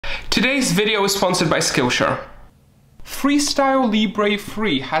Today's video is sponsored by Skillshare. Freestyle Libre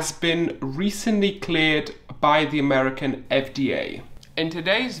 3 has been recently cleared by the American FDA. In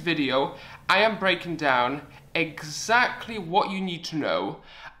today's video, I am breaking down exactly what you need to know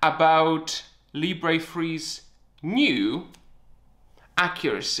about Libre 3's new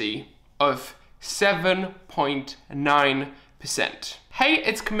accuracy of 7.9%. Hey,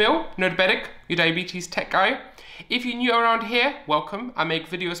 it's Camille, Nerdbedic, your diabetes tech guy. If you're new around here, welcome. I make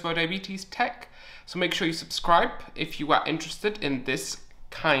videos about diabetes tech, so make sure you subscribe if you are interested in this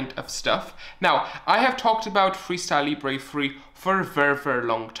kind of stuff. Now, I have talked about Freestyle Libre 3 for a very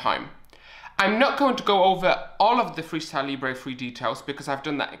long time. I'm not going to go over all of the Freestyle Libre 3 details because I've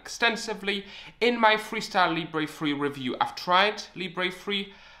done that extensively in my Freestyle Libre 3 review. I've tried Libre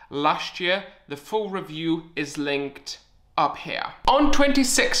 3 last year. The full review is linked up here. On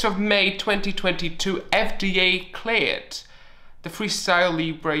 26th of May 2022, FDA cleared the Freestyle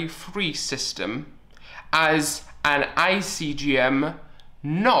Libre 3 system as an iCGM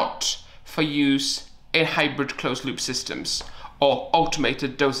not for use in hybrid closed loop systems or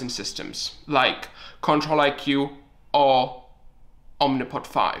automated dosing systems like Control-IQ or Omnipod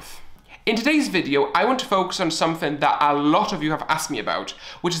 5. In today's video, I want to focus on something that a lot of you have asked me about,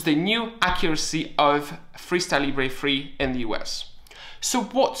 which is the new accuracy of Freestyle Libre 3 in the US. So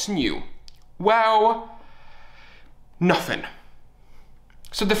what's new? Well, nothing.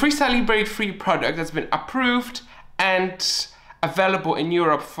 So the Freestyle Libre 3 product has been approved and available in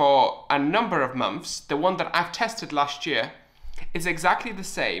Europe for a number of months. The one that I've tested last year is exactly the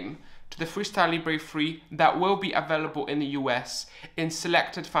same to the Freestyle Libre 3 that will be available in the US in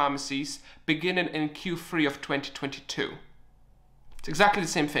selected pharmacies beginning in Q3 of 2022. It's exactly the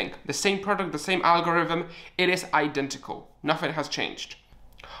same thing. The same product, the same algorithm. It is identical. Nothing has changed.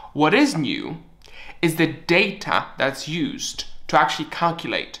 What is new is the data that's used to actually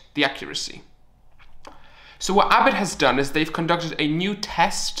calculate the accuracy. So what Abbott has done is they've conducted a new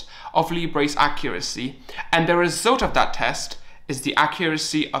test of Libre's accuracy, and the result of that test is the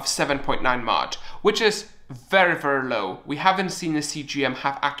accuracy of 7.9 MARD, which is very low. We haven't seen a CGM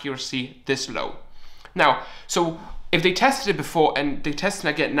have accuracy this low. Now, so if they tested it before and they tested it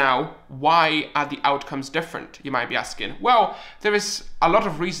again now, why are the outcomes different, you might be asking? Well, there is a lot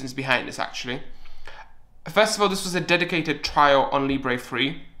of reasons behind this actually. First of all, this was a dedicated trial on Libre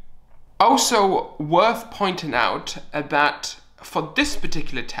 3. Also worth pointing out that for this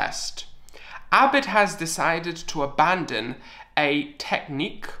particular test, Abbott has decided to abandon a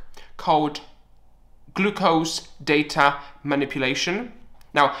technique called glucose data manipulation.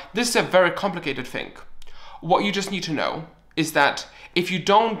 Now, this is a very complicated thing. What you just need to know is that if you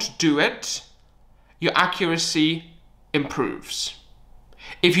don't do it, your accuracy improves.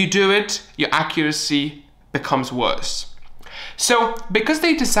 If you do it, your accuracy becomes worse. So, because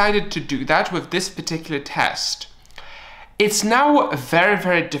they decided to do that with this particular test, it's now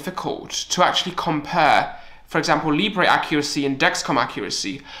very difficult to actually compare, for example, Libre accuracy and Dexcom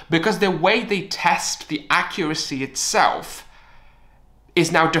accuracy, because the way they test the accuracy itself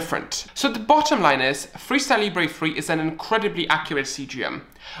is now different. So the bottom line is, Freestyle Libre 3 is an incredibly accurate CGM.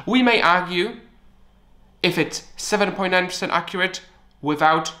 We may argue if it's 7.9% accurate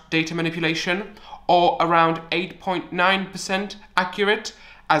without data manipulation, or around 8.9% accurate,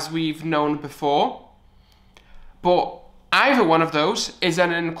 as we've known before. But either one of those is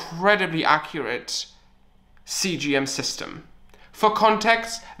an incredibly accurate CGM system. For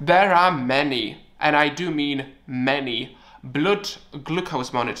context, there are many, and I do mean many, blood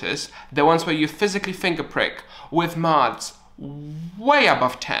glucose monitors, the ones where you physically finger prick, with MARDs way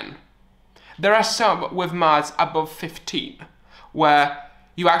above 10. There are some with MARDs above 15, where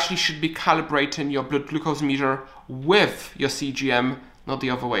you actually should be calibrating your blood glucose meter with your CGM, not the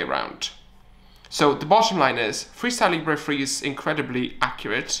other way around. So the bottom line is, Freestyle Libre 3 is incredibly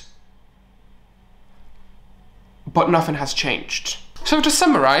accurate, but nothing has changed. So to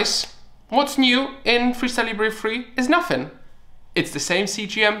summarize, what's new in Freestyle Libre 3 is nothing. It's the same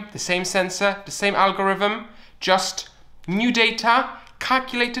CGM, the same sensor, the same algorithm, just new data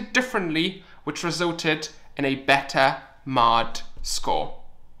calculated differently, which resulted in a better MARD score.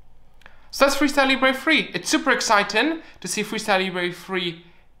 So that's Freestyle Libre 3. It's super exciting to see Freestyle Libre 3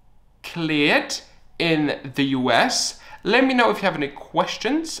 cleared in the US. Let me know if you have any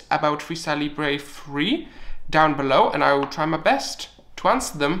questions about Freestyle Libre 3 down below, and I will try my best to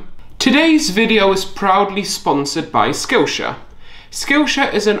answer them. Today's video is proudly sponsored by Skillshare.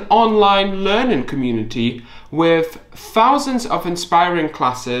 Skillshare is an online learning community with thousands of inspiring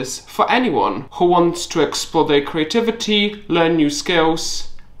classes for anyone who wants to explore their creativity, learn new skills,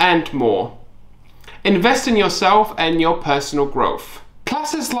 and more. Invest in yourself and your personal growth.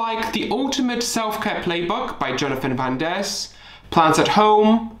 Classes like the Ultimate Self-Care Playbook by Jonathan Van Ness, Plans at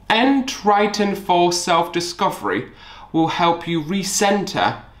Home, and Writing for Self-Discovery will help you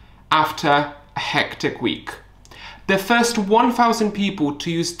recenter after a hectic week. The first 1,000 people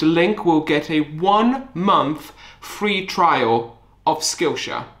to use the link will get a 1-month free trial of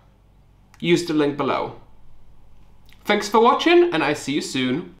Skillshare. Use the link below. Thanks for watching, and I see you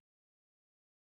soon.